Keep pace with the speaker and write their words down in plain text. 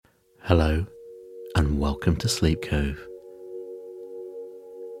Hello and welcome to Sleep Cove.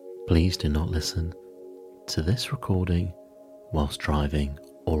 Please do not listen to this recording whilst driving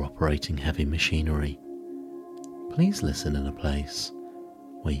or operating heavy machinery. Please listen in a place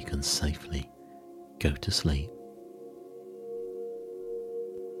where you can safely go to sleep.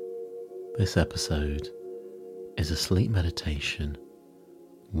 This episode is a sleep meditation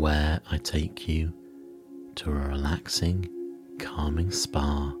where I take you to a relaxing, calming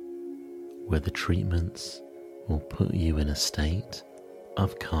spa where the treatments will put you in a state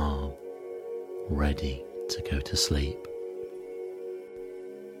of calm, ready to go to sleep.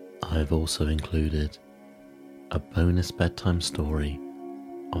 I've also included a bonus bedtime story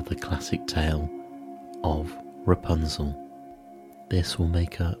of the classic tale of Rapunzel. This will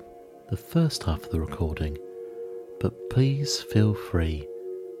make up the first half of the recording, but please feel free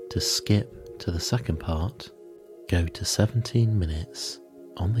to skip to the second part, go to 17 minutes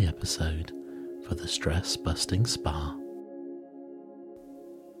on the episode for the stress-busting spa.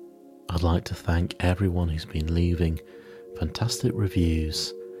 I'd like to thank everyone who's been leaving fantastic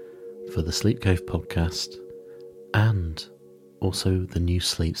reviews for the Sleep Cove podcast and also the new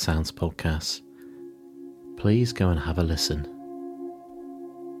Sleep Sounds podcast. Please go and have a listen.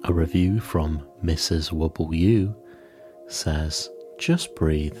 A review from Mrs. Wobble You says, "Just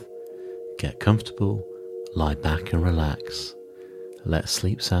breathe, get comfortable, lie back and relax. Let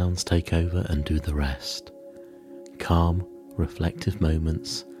Sleep Sounds take over and do the rest. Calm, reflective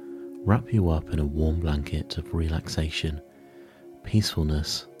moments wrap you up in a warm blanket of relaxation,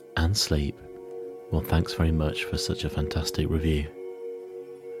 peacefulness and sleep." Well, thanks very much for such a fantastic review.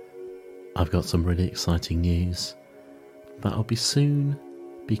 I've got some really exciting news that I'll soon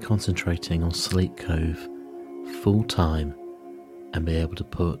be concentrating on Sleep Cove full time and be able to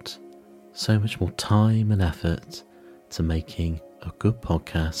put so much more time and effort to making a good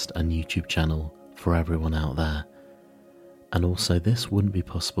podcast and YouTube channel for everyone out there. And also this wouldn't be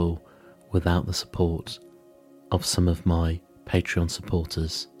possible without the support of some of my Patreon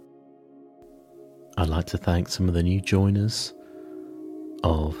supporters. I'd like to thank some of the new joiners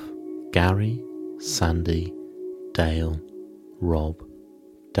of Gary, Sandy, Dale, Rob,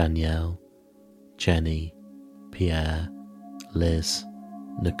 Danielle, Jenny, Pierre, Liz,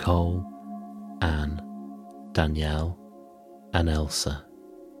 Nicole, Anne, Danielle, and Elsa.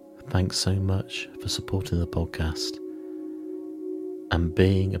 Thanks so much for supporting the podcast, and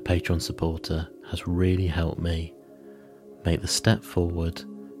being a Patreon supporter has really helped me make the step forward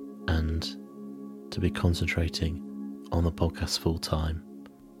and to be concentrating on the podcast full time.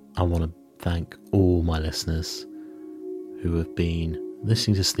 I want to thank all my listeners who have been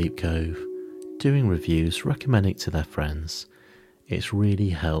listening to Sleep Cove, doing reviews, recommending it to their friends. It's really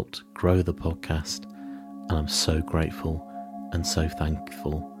helped grow the podcast, and I'm so grateful and so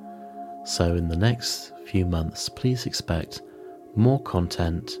thankful. So in the next few months, please expect more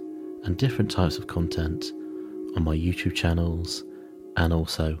content and different types of content on my YouTube channels and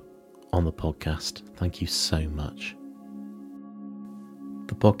also on the podcast. Thank you so much.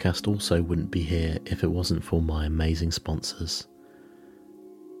 The podcast also wouldn't be here if it wasn't for my amazing sponsors.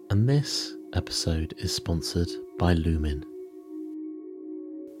 And this episode is sponsored by Lumin.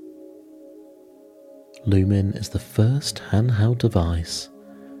 Lumin is the first handheld device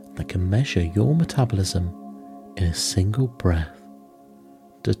that can measure your metabolism in a single breath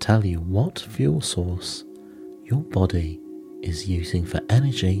to tell you what fuel source your body is using for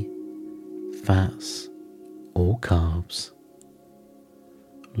energy, fats, or carbs.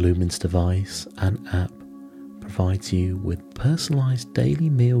 Lumin's device and app provides you with personalised daily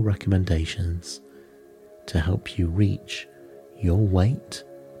meal recommendations to help you reach your weight,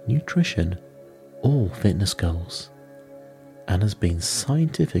 nutrition, or fitness goals, and has been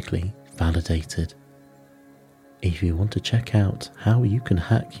scientifically validated. If you want to check out how you can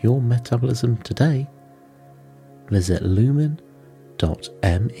hack your metabolism today, visit lumen.me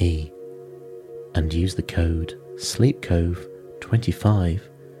and use the code SleepCove25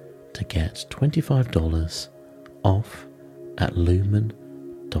 to get $25 off at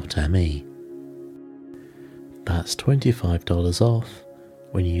lumen.me. That's $25 off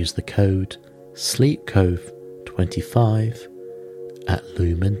when you use the code SleepCove25 at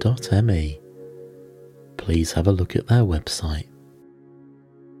lumen.me. Please have a look at their website.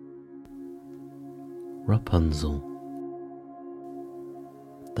 Rapunzel.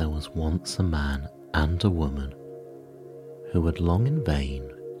 There was once a man and a woman who had long in vain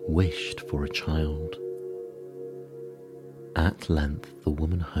wished for a child. At length the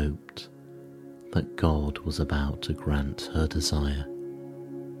woman hoped that God was about to grant her desire.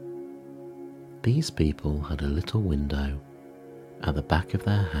 These people had a little window at the back of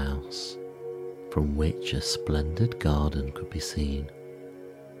their house house, from which a splendid garden could be seen,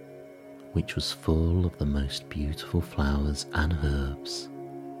 which was full of the most beautiful flowers and herbs.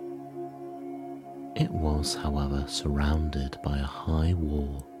 It was, however, surrounded by a high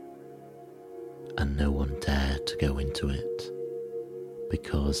wall, and no one dared to go into it,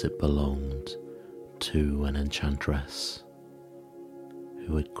 because it belonged to an enchantress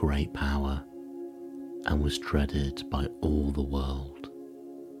who had great power and was dreaded by all the world.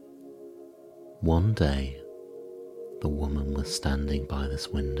 One day, the woman was standing by this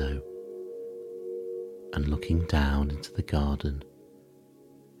window, and looking down into the garden,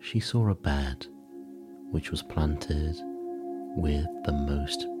 she saw a bed which was planted with the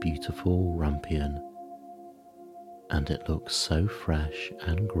most beautiful rampion, and it looked so fresh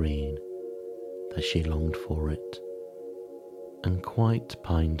and green that she longed for it, and quite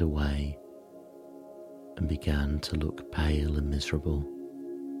pined away, and began to look pale and miserable.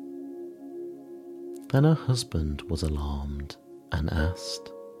 Then her husband was alarmed and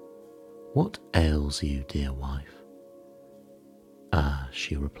asked, "What ails you, dear wife?" "Ah,"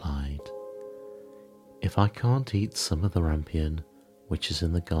 she replied, "if I can't eat some of the rampion which is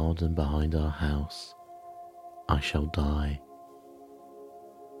in the garden behind our house, I shall die."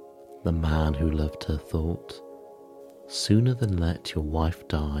 The man who loved her thought, "Sooner than let your wife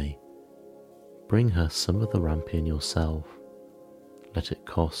die, bring her some of the rampion yourself, let it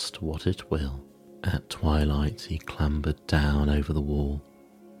cost what it will." At twilight he clambered down over the wall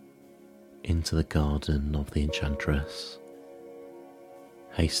into the garden of the enchantress,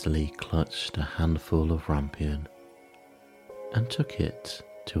 hastily clutched a handful of rampion and took it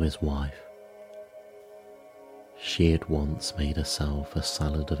to his wife. She at once made herself a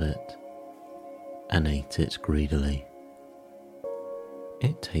salad of it and ate it greedily.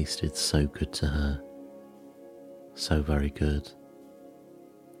 It tasted so good to her, so very good,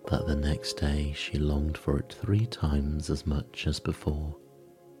 that the next day she longed for it 3 times as much as before.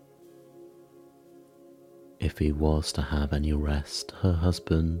 If he was to have any rest, her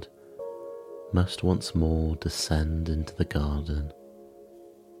husband must once more descend into the garden.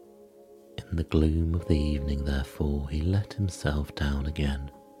 In the gloom of the evening, therefore, he let himself down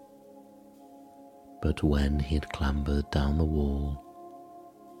again. But when he had clambered down the wall,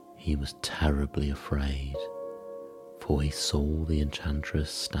 he was terribly afraid, for he saw the enchantress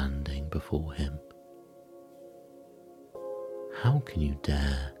standing before him. "How can you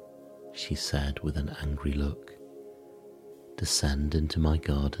dare," she said with an angry look, "descend into my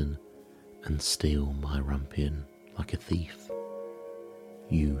garden and steal my rampion like a thief?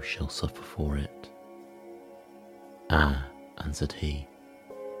 You shall suffer for it." "Ah," answered he,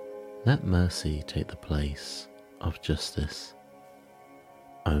 "let mercy take the place of justice.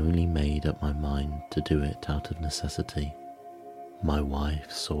 I only made up my mind to do it out of necessity. My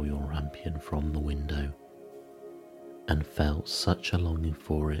wife saw your rampion from the window and felt such a longing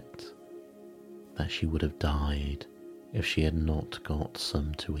for it that she would have died if she had not got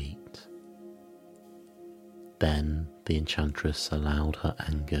some to eat." Then the enchantress allowed her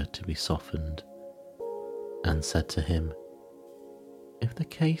anger to be softened and said to him, "If the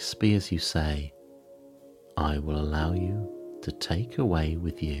case be as you say, I will allow you to take away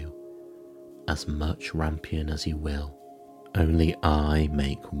with you as much rampion as you will. Only I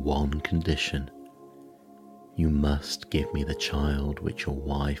make one condition. You must give me the child which your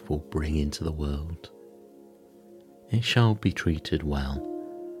wife will bring into the world. It shall be treated well,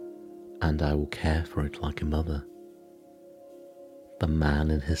 and I will care for it like a mother." The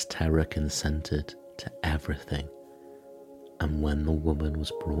man in his terror consented to everything, and when the woman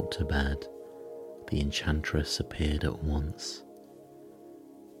was brought to bed, the enchantress appeared at once,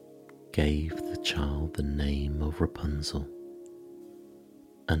 gave the child the name of Rapunzel,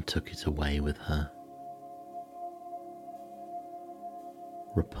 and took it away with her.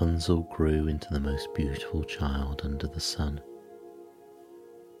 Rapunzel grew into the most beautiful child under the sun.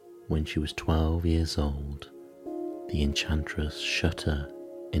 When she was 12 years old, the enchantress shut her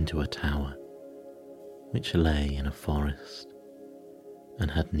into a tower, which lay in a forest, and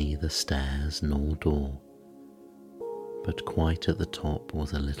had neither stairs nor door, but quite at the top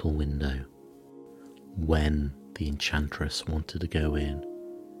was a little window. When the enchantress wanted to go in,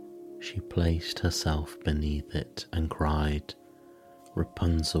 she placed herself beneath it and cried,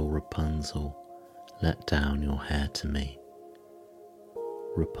 "Rapunzel, Rapunzel, let down your hair to me."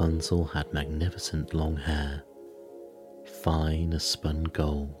 Rapunzel had magnificent long hair, fine as spun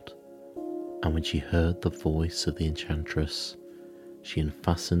gold, and when she heard the voice of the enchantress, she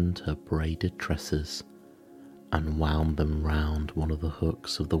unfastened her braided tresses and wound them round one of the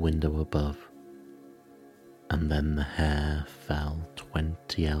hooks of the window above, and then the hair fell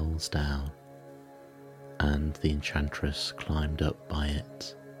 20 ells down, and the enchantress climbed up by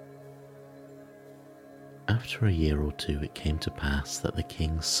it. After a year or two it came to pass that the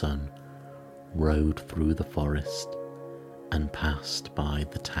king's son rode through the forest and passed by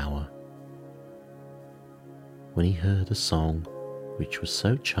the tower. When he heard a song which was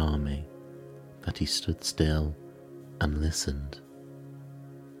so charming that he stood still and listened.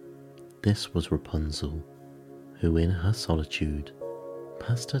 This was Rapunzel, who in her solitude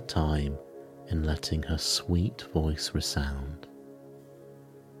passed her time in letting her sweet voice resound.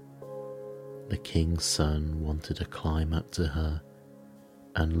 The king's son wanted to climb up to her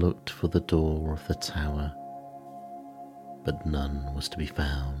and looked for the door of the tower, but none was to be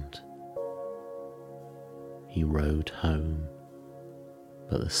found. He rode home,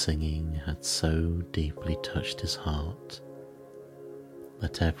 but the singing had so deeply touched his heart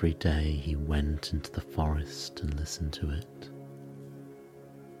that every day he went into the forest and listened to it.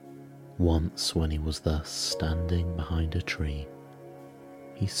 Once when he was thus standing behind a tree,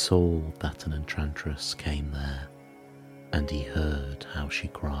 he saw that an enchantress came there, and he heard how she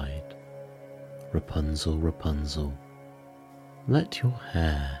cried, "Rapunzel, Rapunzel, let your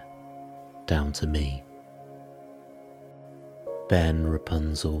hair down to me." Then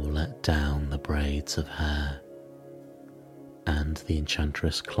Rapunzel let down the braids of hair, and the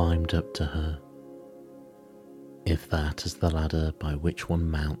enchantress climbed up to her. "If that is the ladder by which one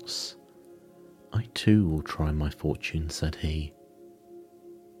mounts, I too will try my fortune," said he.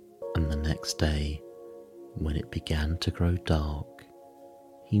 And the next day, when it began to grow dark,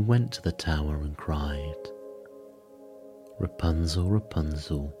 he went to the tower and cried, "Rapunzel,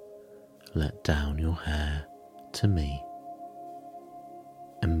 Rapunzel, let down your hair to me."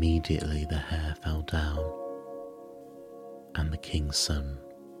 Immediately the hair fell down, and the king's son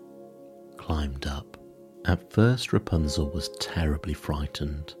climbed up. At first Rapunzel was terribly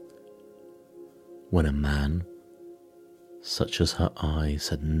frightened, when a man, such as her eyes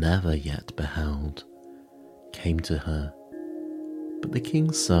had never yet beheld, came to her. But the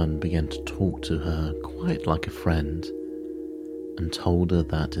king's son began to talk to her quite like a friend, and told her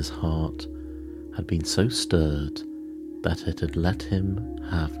that his heart had been so stirred that it had let him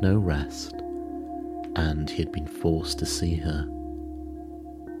have no rest, and he had been forced to see her.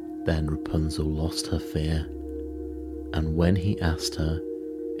 Then Rapunzel lost her fear, and when he asked her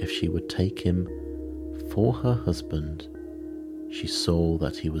if she would take him for her husband, she saw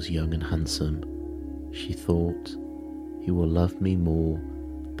that he was young and handsome. She thought, "He will love me more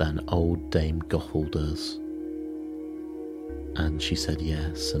than old Dame Gothel does." And she said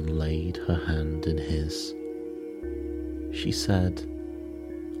yes, and laid her hand in his. She said,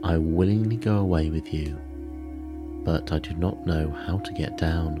 "I willingly go away with you, but I do not know how to get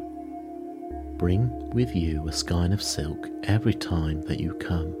down. Bring with you a skein of silk every time that you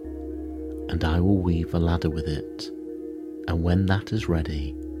come, and I will weave a ladder with it, and when that is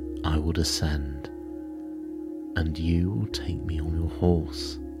ready, I will descend, and you will take me on your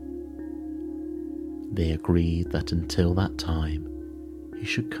horse." They agreed that until that time he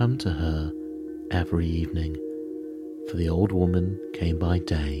should come to her every evening, for the old woman came by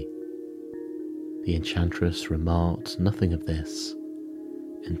day. The enchantress remarked nothing of this,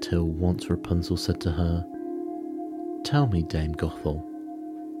 until once Rapunzel said to her, "Tell me, Dame Gothel,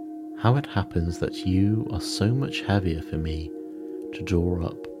 how it happens that you are so much heavier for me to draw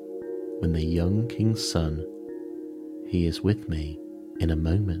up, when the young king's son, he is with me in a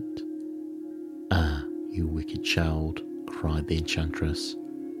moment." "Ah, you wicked child," cried the enchantress,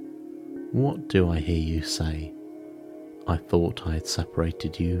 "what do I hear you say? I thought I had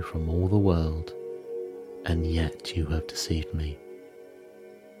separated you from all the world, and yet you have deceived me."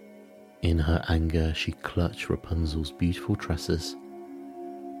 In her anger she clutched Rapunzel's beautiful tresses,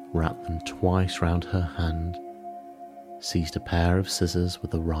 wrapped them twice round her hand, seized a pair of scissors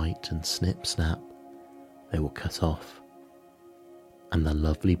with the right, and snip snap, they were cut off, and the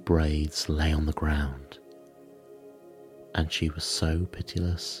lovely braids lay on the ground. And she was so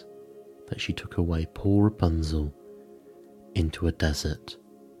pitiless that she took away poor Rapunzel into a desert,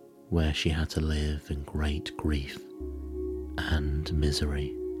 where she had to live in great grief and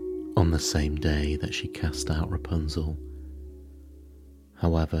misery. On the same day that she cast out Rapunzel,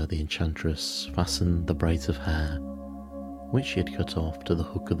 however, the enchantress fastened the braids of hair which she had cut off to the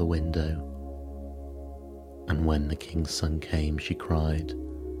hook of the window, and when the king's son came, she cried,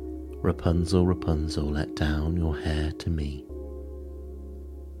 "Rapunzel, Rapunzel, let down your hair to me."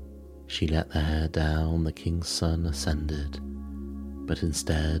 She let the hair down, the king's son ascended, but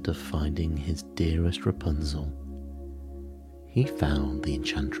instead of finding his dearest Rapunzel, he found the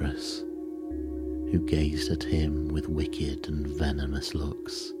enchantress, who gazed at him with wicked and venomous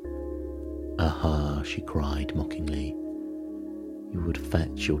looks. "Aha," she cried mockingly. "You would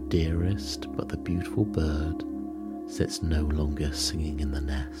fetch your dearest, but the beautiful bird sits no longer singing in the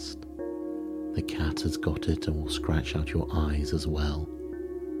nest. The cat has got it and will scratch out your eyes as well.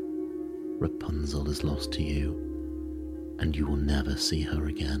 Rapunzel is lost to you, and you will never see her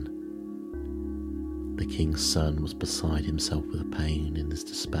again." The king's son was beside himself with pain in his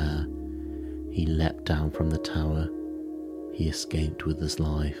despair. He leapt down from the tower. He escaped with his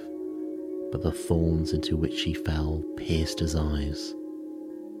life, but the thorns into which he fell pierced his eyes.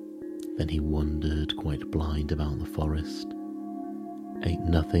 Then he wandered quite blind about the forest, ate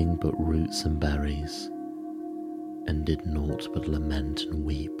nothing but roots and berries, and did naught but lament and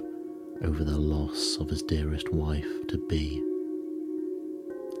weep over the loss of his dearest wife-to-be.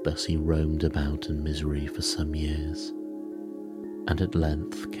 Thus he roamed about in misery for some years, and at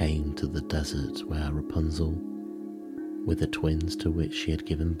length came to the desert where Rapunzel, with the twins to which she had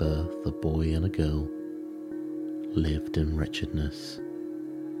given birth, a boy and a girl, lived in wretchedness.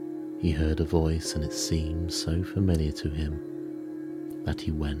 He heard a voice, and it seemed so familiar to him that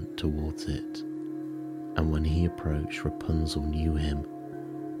he went towards it, and when he approached, Rapunzel knew him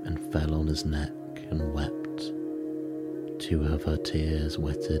and fell on his neck and wept. 2 of her tears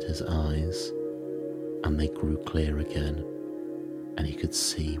wetted his eyes, and they grew clear again, and he could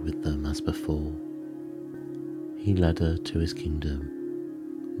see with them as before. He led her to his kingdom,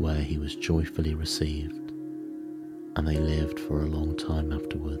 where he was joyfully received, and they lived for a long time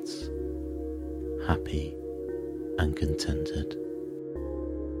afterwards, happy and contented.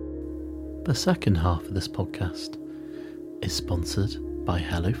 The second half of this podcast is sponsored by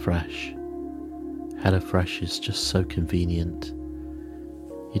HelloFresh. HelloFresh is just so convenient.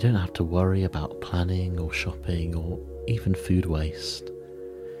 You don't have to worry about planning or shopping or even food waste.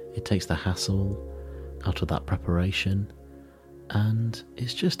 It takes the hassle out of that preparation, and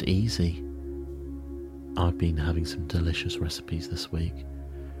it's just easy. I've been having some delicious recipes this week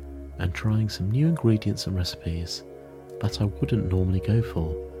and trying some new ingredients and recipes that I wouldn't normally go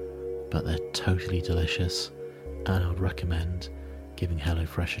for, but they're totally delicious, and I would recommend giving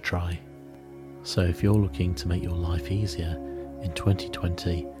HelloFresh a try. So if you're looking to make your life easier in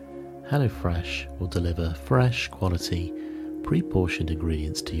 2020, HelloFresh will deliver fresh, quality, pre-portioned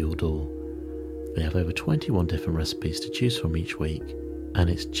ingredients to your door. They have over 21 different recipes to choose from each week, and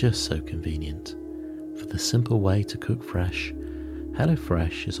it's just so convenient. For the simple way to cook fresh,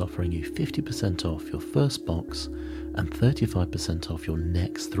 HelloFresh is offering you 50% off your first box and 35% off your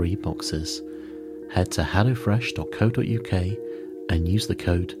next 3 boxes. Head to hellofresh.co.uk and use the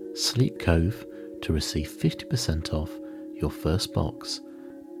code SLEEPCOVE to receive 50% off your first box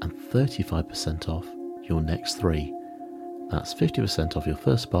and 35% off your next 3. That's 50% off your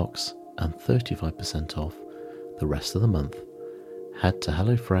first box and 35% off the rest of the month. Head to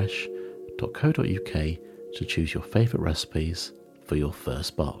hellofresh.co.uk to choose your favourite recipes for your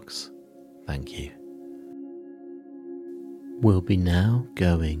first box. Thank you. We'll be now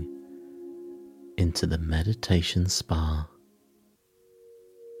going into the meditation spa.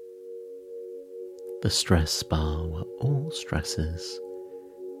 The stress spa where all stresses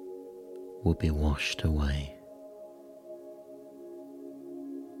will be washed away.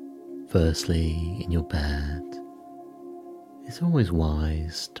 Firstly, in your bed, it's always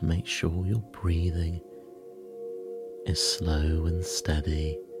wise to make sure your breathing is slow and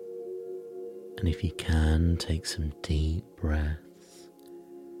steady, and if you can, take some deep breaths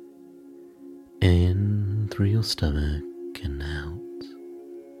in through your stomach and out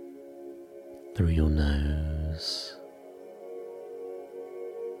through your nose.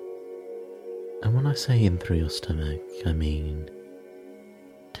 And when I say in through your stomach, I mean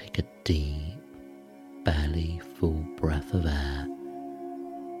take a deep, belly full breath of air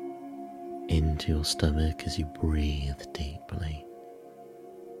into your stomach as you breathe deeply.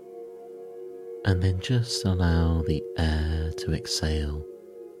 And then just allow the air to exhale,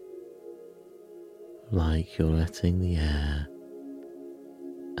 like you're letting the air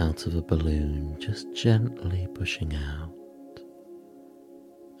out of a balloon, just gently pushing out,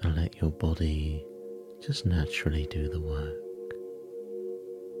 and let your body just naturally do the work.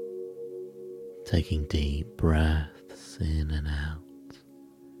 Taking deep breaths in and out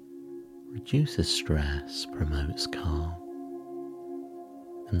reduces stress, promotes calm,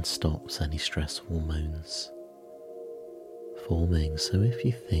 and stops any stress hormones forming. So if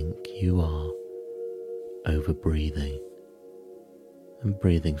you think you are over-breathing and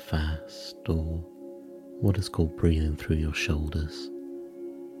breathing fast, or what is called breathing through your shoulders,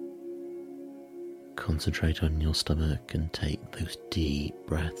 concentrate on your stomach and take those deep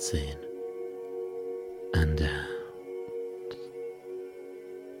breaths in and out.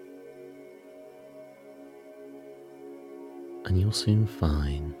 And you'll soon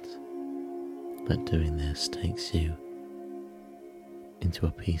find that doing this takes you into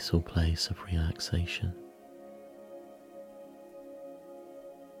a peaceful place of relaxation.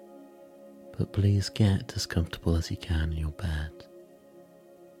 But please get as comfortable as you can in your bed.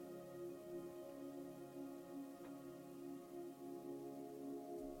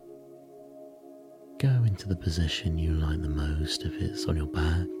 Go into the position you like the most, if it's on your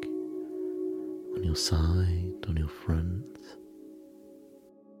back, on your side, on your front.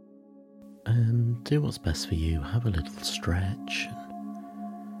 And do what's best for you. Have a little stretch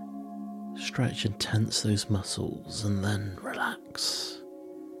and tense those muscles, and then relax.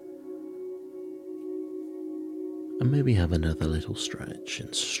 And maybe have another little stretch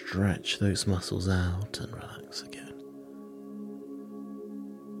and stretch those muscles out and relax again.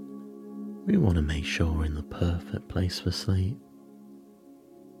 We want to make sure we're in the perfect place for sleep.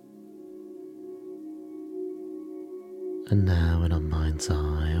 And now, in our mind's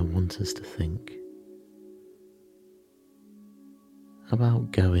eye, I want us to think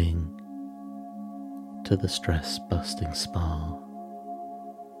about going to the stress-busting spa.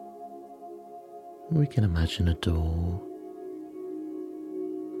 We can imagine a door,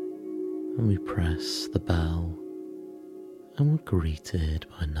 and we press the bell, and we're greeted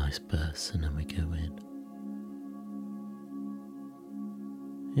by a nice person, and we go in.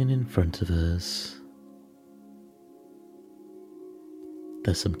 And in front of us,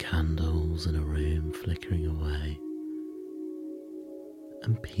 there's some candles in a room flickering away,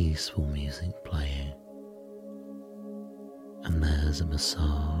 and peaceful music playing. And there's a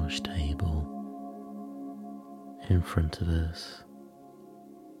massage table in front of us.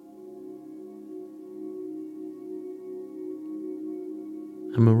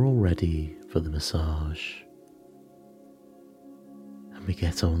 And we're all ready for the massage. And we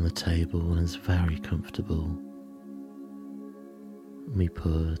get on the table, and it's very comfortable. We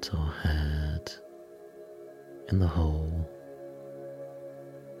put our head in the hole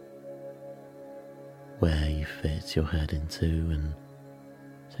where you fit your head into, and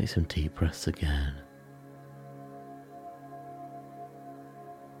take some deep breaths again.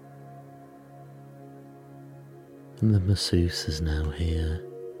 And the masseuse is now here.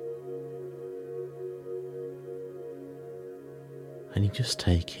 And you just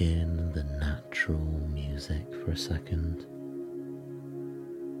take in the natural music for a second.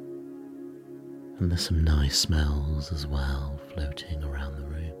 And there's some nice smells as well floating around the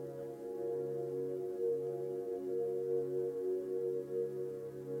room.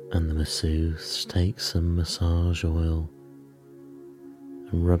 And the masseuse takes some massage oil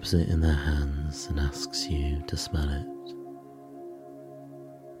and rubs it in their hands and asks you to smell it,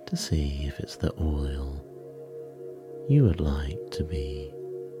 to see if it's the oil you would like to be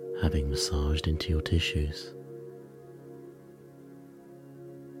having massaged into your tissues,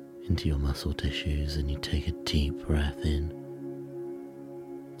 into your muscle tissues. And you take a deep breath in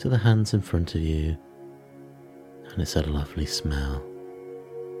to the hands in front of you, and it's a lovely smell,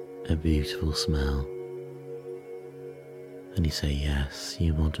 a beautiful smell. And you say yes,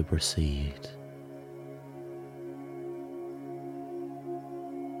 you want to proceed.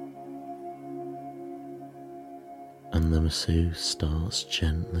 And the masseuse starts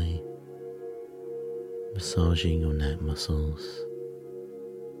gently massaging your neck muscles,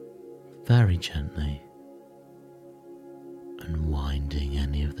 very gently, unwinding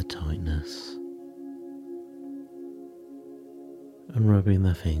any of the tightness, and rubbing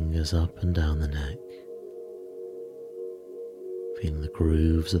their fingers up and down the neck, feeling the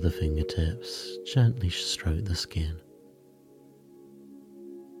grooves of the fingertips gently stroke the skin.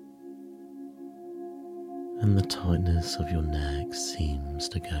 And the tightness of your neck seems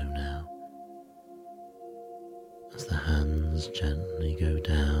to go now, as the hands gently go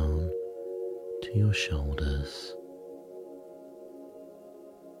down to your shoulders,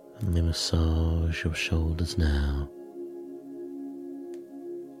 and they massage your shoulders now,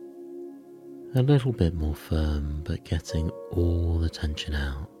 a little bit more firm, but getting all the tension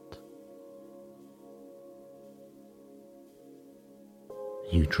out.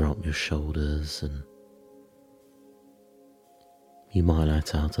 You drop your shoulders, and you might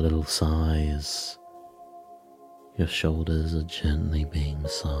let out a little sigh as your shoulders are gently being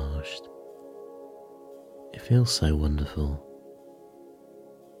massaged. It feels so wonderful.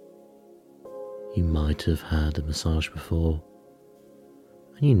 You might have had a massage before,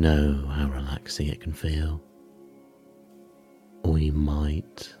 and you know how relaxing it can feel. Or you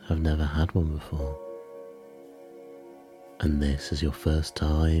might have never had one before, and this is your first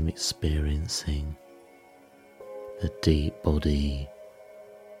time experiencing the deep body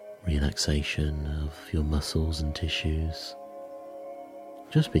relaxation of your muscles and tissues,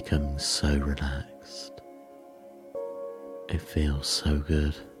 just becoming so relaxed. It feels so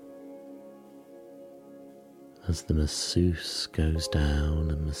good as the masseuse goes down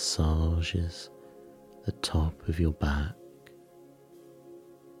and massages the top of your back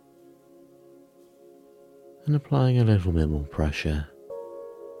and applying a little bit more pressure.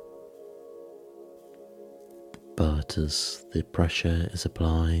 But as the pressure is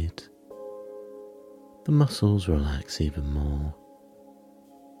applied, the muscles relax even more.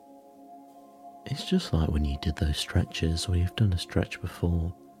 It's just like when you did those stretches or you've done a stretch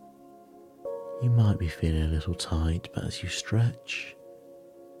before. You might be feeling a little tight, but as you stretch,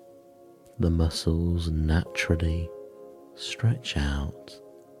 the muscles naturally stretch out.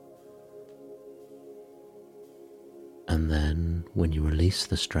 And then when you release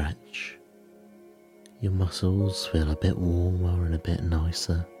the stretch, your muscles feel a bit warmer and a bit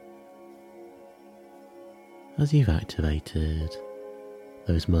nicer as you've activated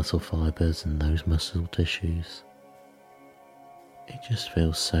those muscle fibers and those muscle tissues. It just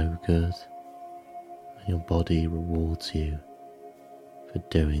feels so good, and your body rewards you for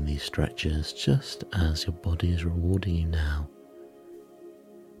doing these stretches just as your body is rewarding you now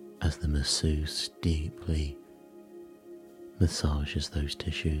as the masseuse deeply massages those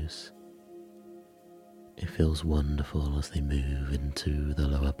tissues. It feels wonderful as they move into the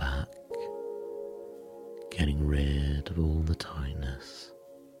lower back, getting rid of all the tightness.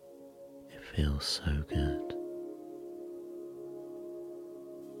 It feels so good.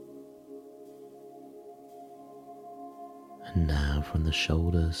 And now from the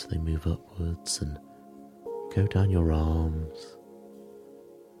shoulders they move upwards and go down your arms,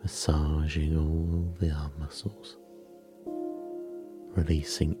 massaging all the arm muscles,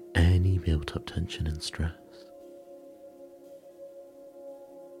 releasing any built up tension and stress.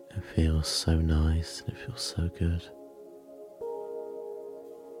 It feels so nice and it feels so good.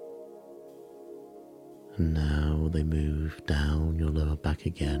 And now they move down your lower back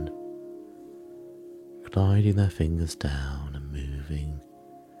again, gliding their fingers down and moving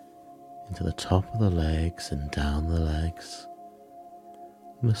into the top of the legs and down the legs,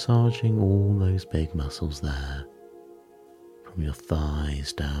 massaging all those big muscles there, from your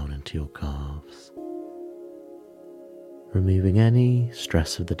thighs down into your calves, removing any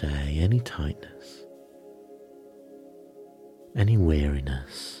stress of the day, any tightness, any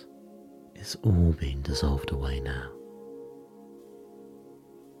weariness is all being dissolved away now.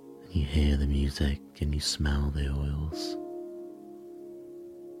 And you hear the music and you smell the oils,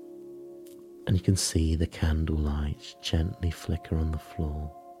 and you can see the candlelight gently flicker on the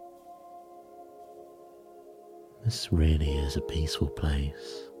floor. This really is a peaceful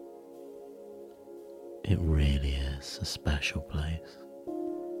place. It really is a special place.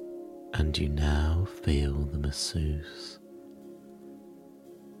 And you now feel the masseuse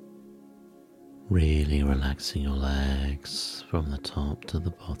really relaxing your legs from the top to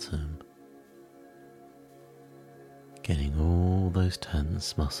the bottom, getting all those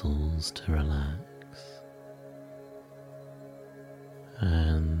tense muscles to relax.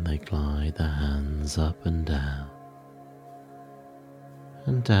 And they glide their hands up and down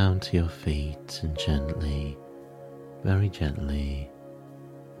to your feet, and gently, very gently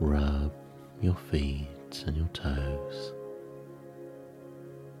rub your feet and your toes.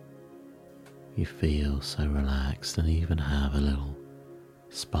 You feel so relaxed and even have a little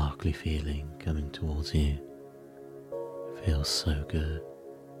sparkly feeling coming towards you. It feels so good.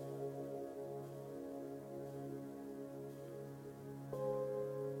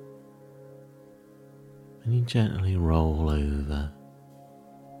 And you gently roll over,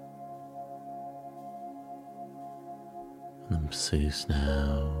 and the masseuse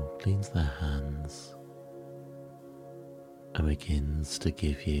now cleans their hands and begins to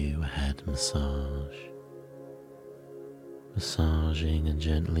give you a head massage, massaging and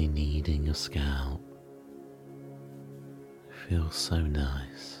gently kneading your scalp. It feels so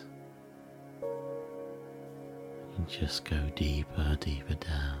nice. You just go deeper, deeper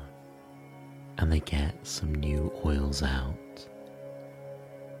down, and they get some new oils out,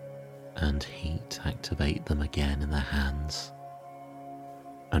 and heat activate them again in their hands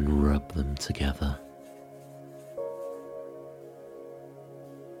and rub them together.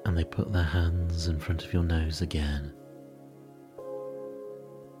 And they put their hands in front of your nose again,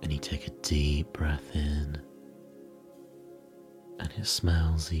 and you take a deep breath in, and it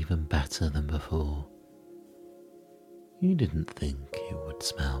smells even better than before. You didn't think it would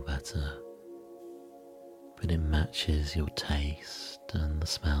smell better, but it matches your taste and the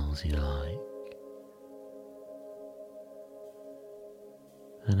smells you like.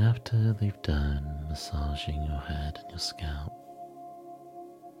 And after they've done massaging your head and your scalp,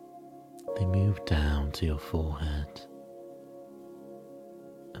 they move down to your forehead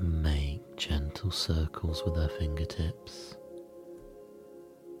and make gentle circles with their fingertips.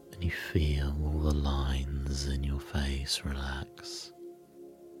 And you feel all the lines in your face relax,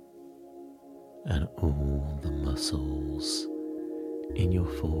 and all the muscles in your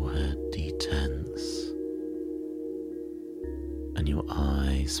forehead detense, and your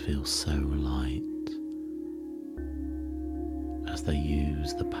eyes feel so light as they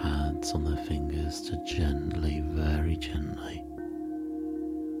use the pads on their fingers to gently, very gently,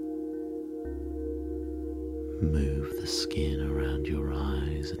 move the skin around your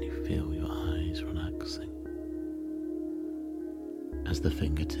eyes, and you feel your eyes relaxing. As the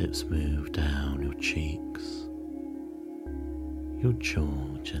fingertips move down your cheeks, your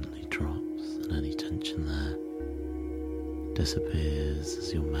jaw gently drops and any tension there disappears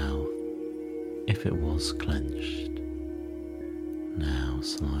as your mouth, if it was clenched, now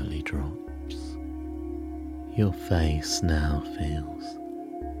slightly drops. Your face now feels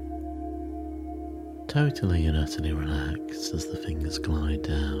totally and utterly relaxed as the fingers glide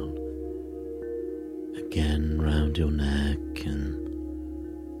down, again round your neck and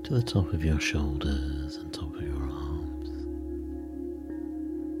to the top of your shoulders and top of your arms,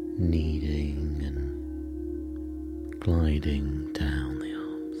 kneading and gliding down the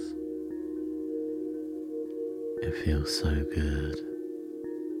arms. It feels so good.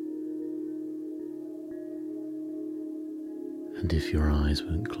 And if your eyes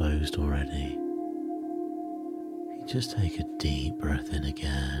weren't closed already, you just take a deep breath in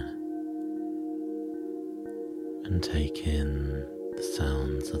again and take in the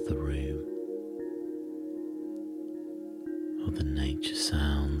sounds of the room, or the nature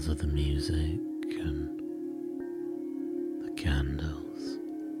sounds of the music and the candles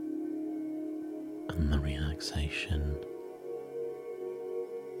and the relaxation,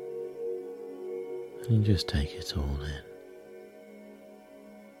 and you just take it all in.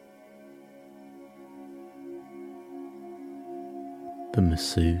 The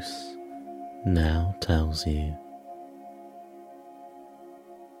masseuse now tells you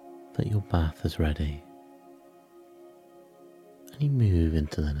that your bath is ready, and you move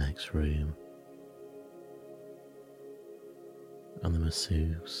into the next room, and the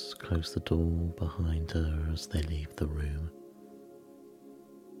masseuse closes the door behind her as they leave the room.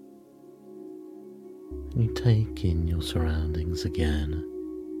 And you take in your surroundings again,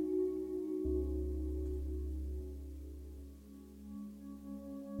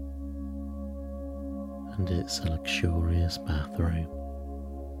 and it's a luxurious bathroom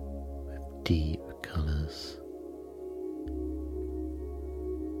with deep colours.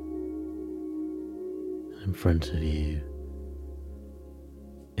 And in front of you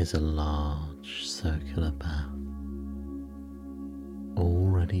is a large circular bath,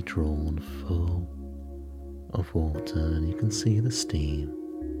 already drawn full of water, and you can see the steam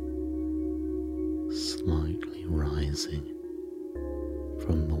slightly rising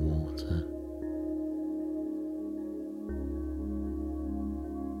from the water.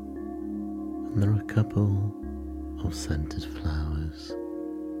 And there are a couple of scented flowers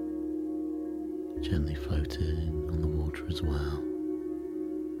gently floating on the water as well.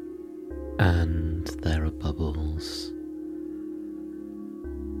 And there are bubbles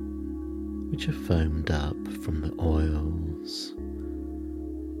which are foamed up from the oils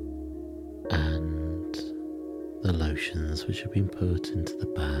and the lotions which have been put into the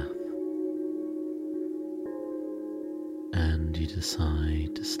bath. And you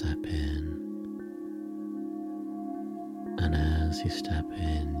decide to step in. And as you step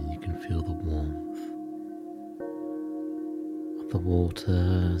in, you can feel the warmth of the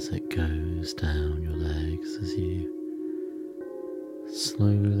water as it goes down your legs as you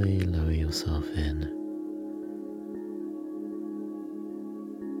slowly lower yourself in.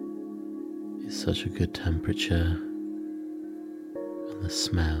 It's such a good temperature, and the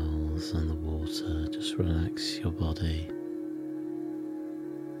smells and the water just relax your body,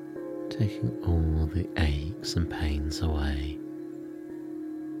 taking all the aches and pains away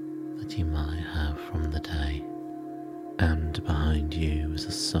that you might have from the day. And behind you is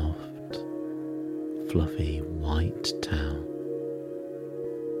a soft, fluffy white towel.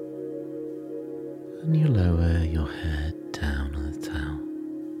 And you lower your head down on the towel.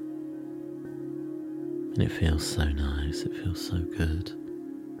 And it feels so nice, it feels so good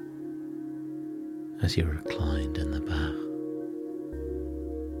as you're reclined in the bath.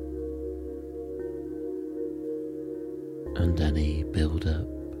 And any build-up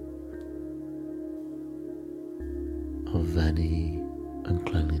of any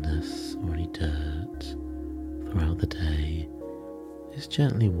unclean dirt throughout the day is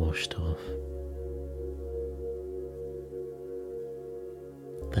gently washed off.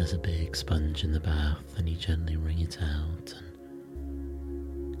 There's a big sponge in the bath, and you gently wring it out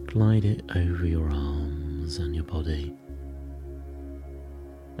and glide it over your arms and your body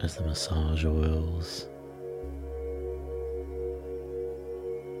as the massage oils,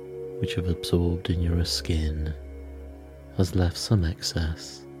 which have absorbed in your skin, has left some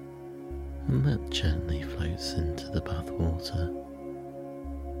excess, and that gently floats into the bath water.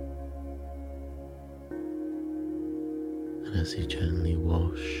 And as you gently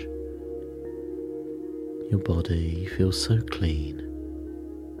wash your body, you feel so clean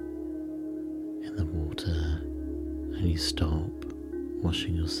in the water, and you stop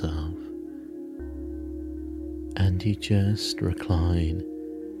washing yourself, and you just recline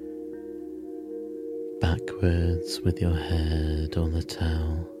backwards with your head on the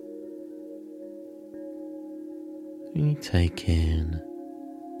towel, and you take in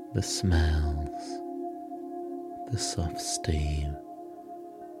the smells, the soft steam,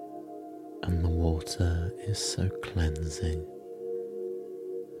 and the water is so cleansing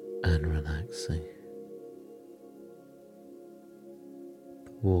and relaxing.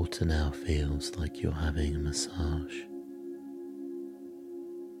 The water now feels like you're having a massage.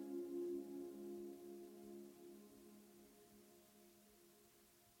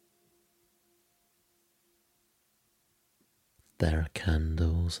 There are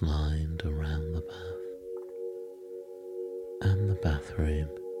candles lined around the bath and the bathroom,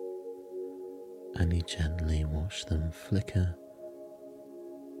 and you gently watch them flicker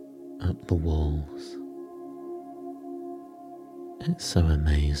up the walls. It's so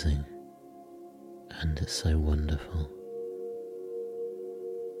amazing, and it's so wonderful.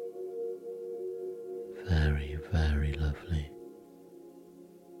 Very, very lovely.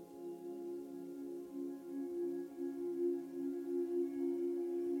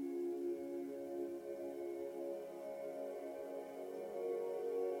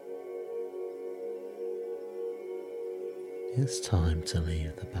 It's time to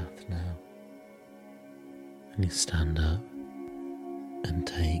leave the bath now, and you stand up and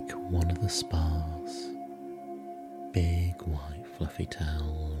take one of the spas, big white fluffy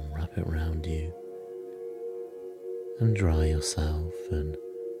towel, and wrap it round you and dry yourself, and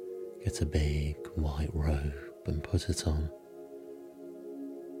get a big white robe and put it on.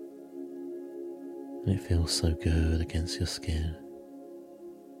 And it feels so good against your skin.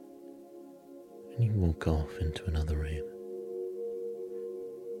 And you walk off into another room.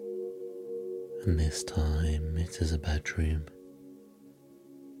 And this time it is a bedroom.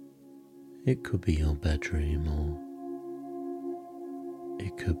 It could be your bedroom, or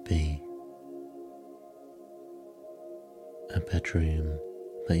it could be a bedroom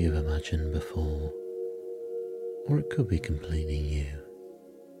that you've imagined before, or it could be completely new.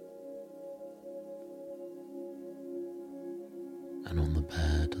 And on the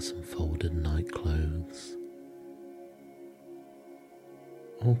bed are some folded night clothes,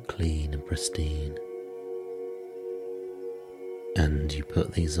 all clean and pristine. And you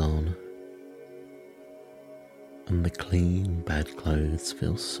put these on, and the clean bed clothes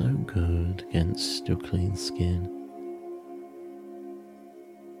feel so good against your clean skin.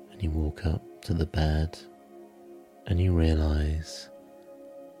 And you walk up to the bed, and you realise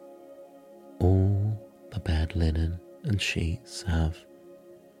all the bed linen and sheets have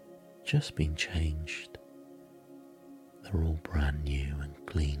just been changed. They're all brand new and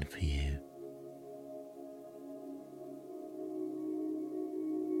clean for you.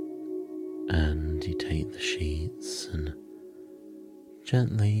 And you take the sheets and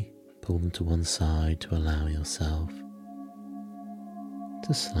gently pull them to one side to allow yourself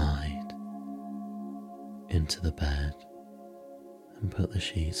to slide into the bed and put the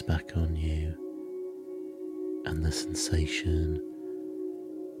sheets back on you, and the sensation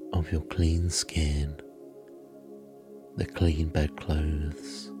of your clean skin, the clean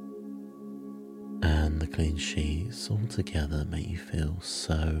bedclothes, and the clean sheets all together make you feel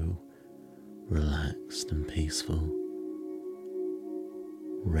so relaxed and peaceful,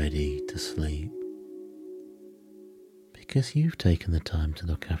 ready to sleep, because you've taken the time to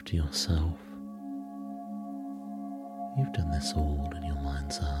look after yourself. You've done this all in your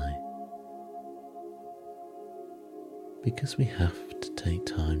mind's eye, because we have to take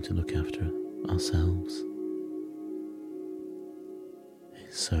time to look after ourselves.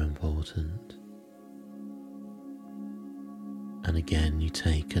 It's so important. And again, you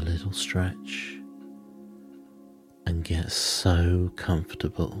take a little stretch and get so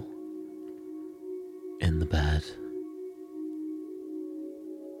comfortable in the bed.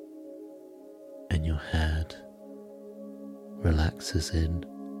 then your head relaxes in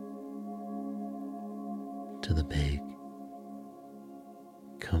to the big,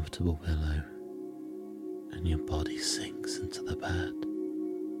 comfortable pillow, and your body sinks into the bed.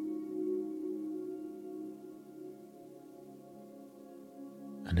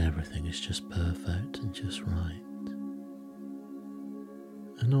 And everything is just perfect and just right.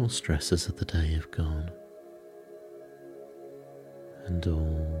 And all stresses of the day have gone. And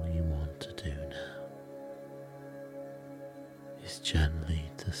all you want to do now is gently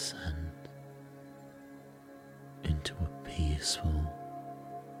descend into a peaceful,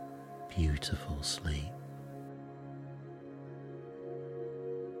 beautiful sleep.